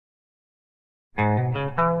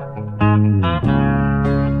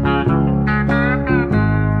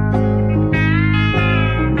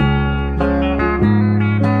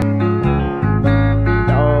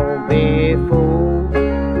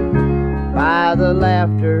by the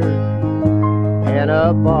laughter in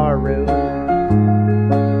a bar room.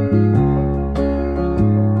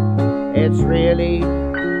 It's really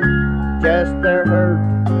just their hurt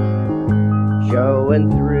showing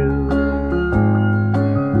through.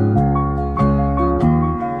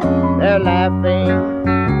 They're laughing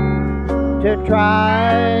to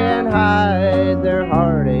try and hide their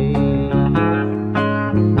heartache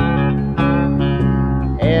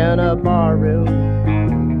in a bar room.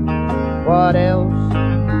 What else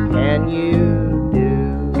can you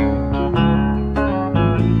do?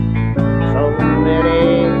 So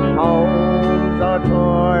many homes are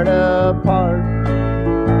torn apart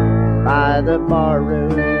by the bar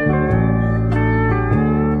rooms.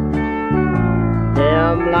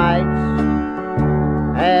 Dim lights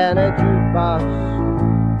and a jukebox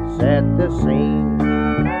set the scene.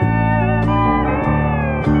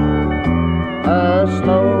 A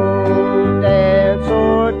slow dance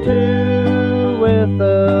or two with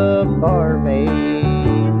a barmaid.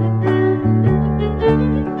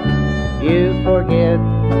 You forget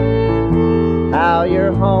how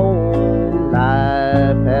your home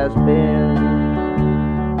life has been.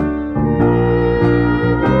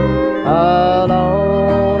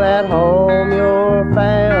 Alone at home, your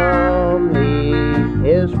family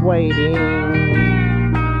is waiting.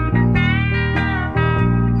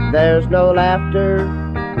 There's no laughter,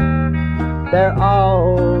 they're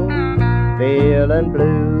all feeling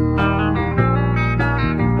blue.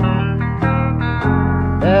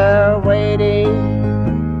 They're waiting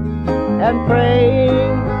and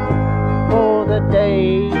praying for the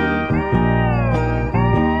day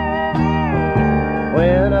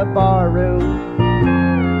when a bar room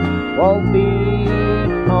won't be